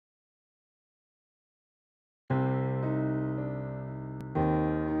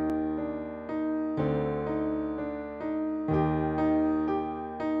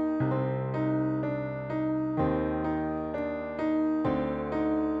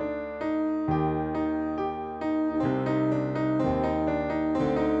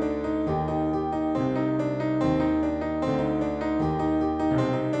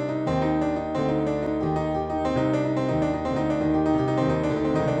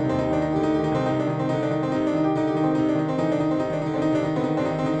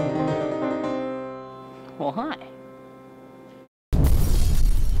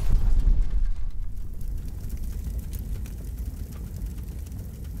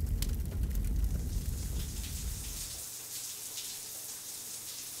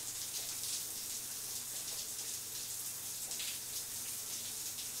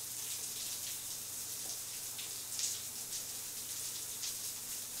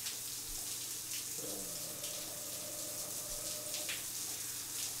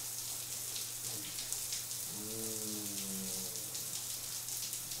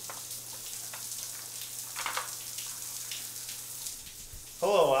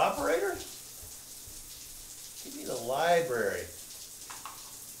Hello, operator? Give me the library.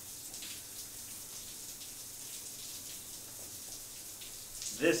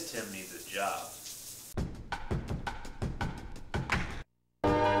 This Tim needs a job.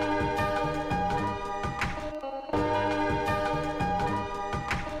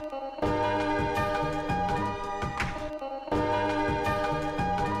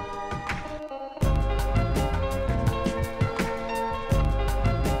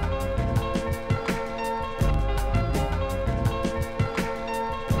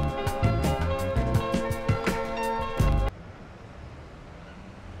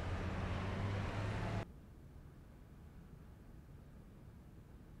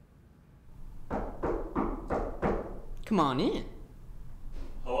 Come on in.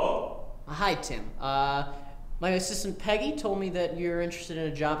 Hello? Hi, Tim. My assistant Peggy told me that you're interested in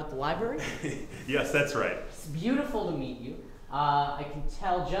a job at the library. Yes, that's right. It's beautiful to meet you. I can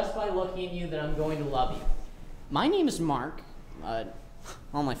tell just by looking at you that I'm going to love you. My name is Mark.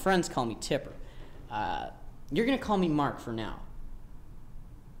 All my friends call me Tipper. You're going to call me Mark for now.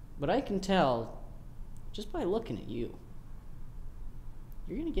 But I can tell just by looking at you,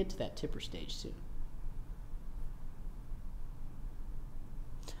 you're going to get to that Tipper stage soon.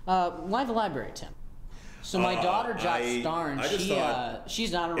 Why the library, Tim? So my daughter, Jock Starn,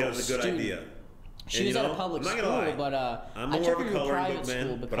 she's not a real student. It was a good idea. She was at a public school, but I took her to a private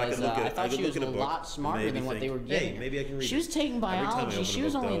school because I thought she was a lot smarter than what they were getting her. Maybe I can read it. She was taking biology. She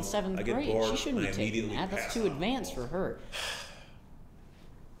was only in 7th grade. She shouldn't be taking that. That's too advanced for her.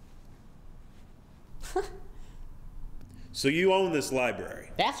 So you own this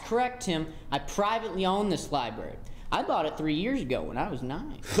library? That's correct, Tim. I privately own this library. I bought it 3 years ago when I was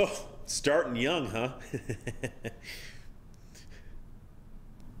 9. Oh, starting young, huh?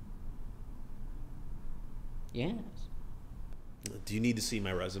 Yes. Do you need to see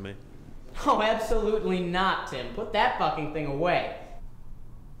my resume? Oh, absolutely not, Tim. Put that fucking thing away.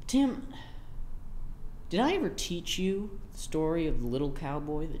 Tim, did I ever teach you the story of the little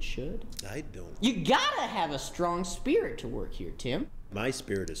cowboy that should? I don't. You gotta have a strong spirit to work here, Tim. My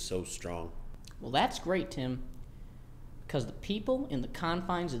spirit is so strong. Well, that's great, Tim. Because the people in the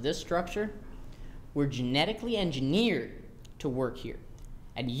confines of this structure were genetically engineered to work here.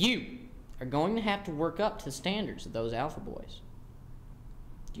 And you are going to have to work up to the standards of those alpha boys.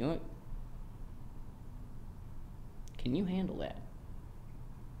 Can you handle that?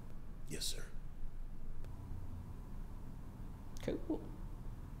 Yes, sir. Cool.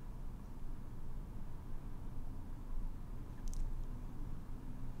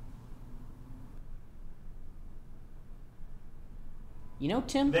 You know,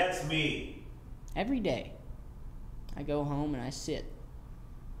 Tim? That's me. Every day, I go home and I sit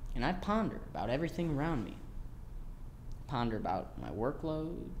and I ponder about everything around me. I ponder about my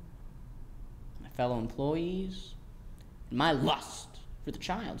workload, my fellow employees, and my lust for the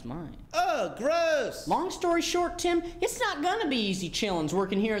child's mind. Oh, gross! Long story short, Tim, it's not gonna be easy chillins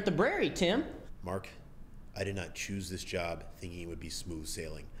working here at the Brary, Tim. Mark, I did not choose this job thinking it would be smooth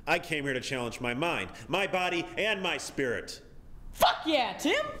sailing. I came here to challenge my mind, my body, and my spirit. Fuck yeah,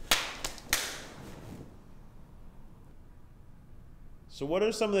 Tim! So what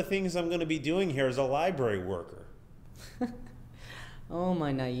are some of the things I'm going to be doing here as a library worker? Oh,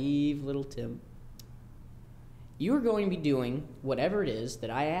 my naive little Tim. You are going to be doing whatever it is that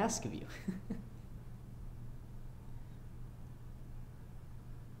I ask of you.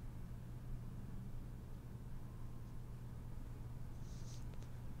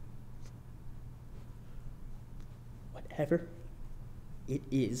 Whatever it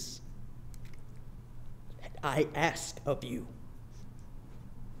is that I ask of you.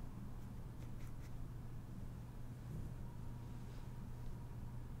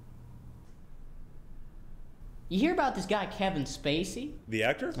 You hear about this guy Kevin Spacey? The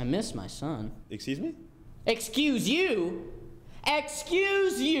actor? I miss my son. Excuse me? Excuse you?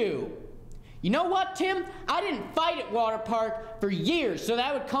 Excuse you! You know what, Tim? I didn't fight at Water Park for years so that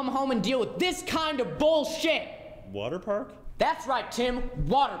I would come home and deal with this kind of bullshit. Water park? That's right, Tim.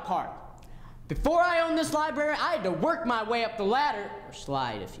 Water Park. Before I owned this library, I had to work my way up the ladder, or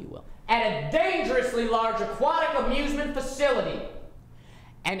slide, if you will, at a dangerously large aquatic amusement facility.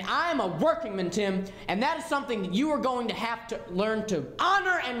 And I'm a workingman, Tim, and that is something that you are going to have to learn to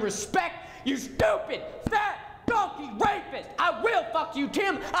honor and respect, you stupid, fat, donkey rapist! I will fuck you,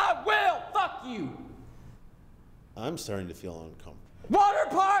 Tim! I will fuck you! I'm starting to feel uncomfortable. Water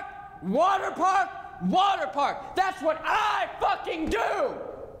Park! Water Park! Water Park! That's what I fucking do!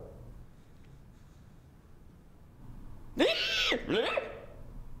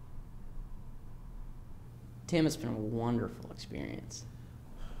 Tim, it's been a wonderful experience.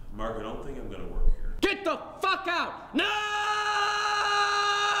 Mark, I don't think I'm gonna work here. Get the fuck out! No!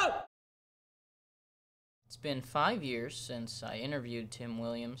 It's been 5 years since I interviewed Tim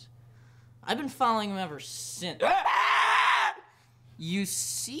Williams. I've been following him ever since. You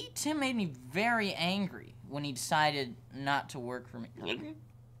see, Tim made me very angry when he decided not to work for me.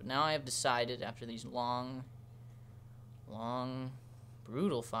 But now I have decided, after these long,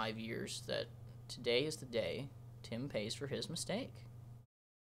 brutal 5 years, that today is the day Tim pays for his mistake.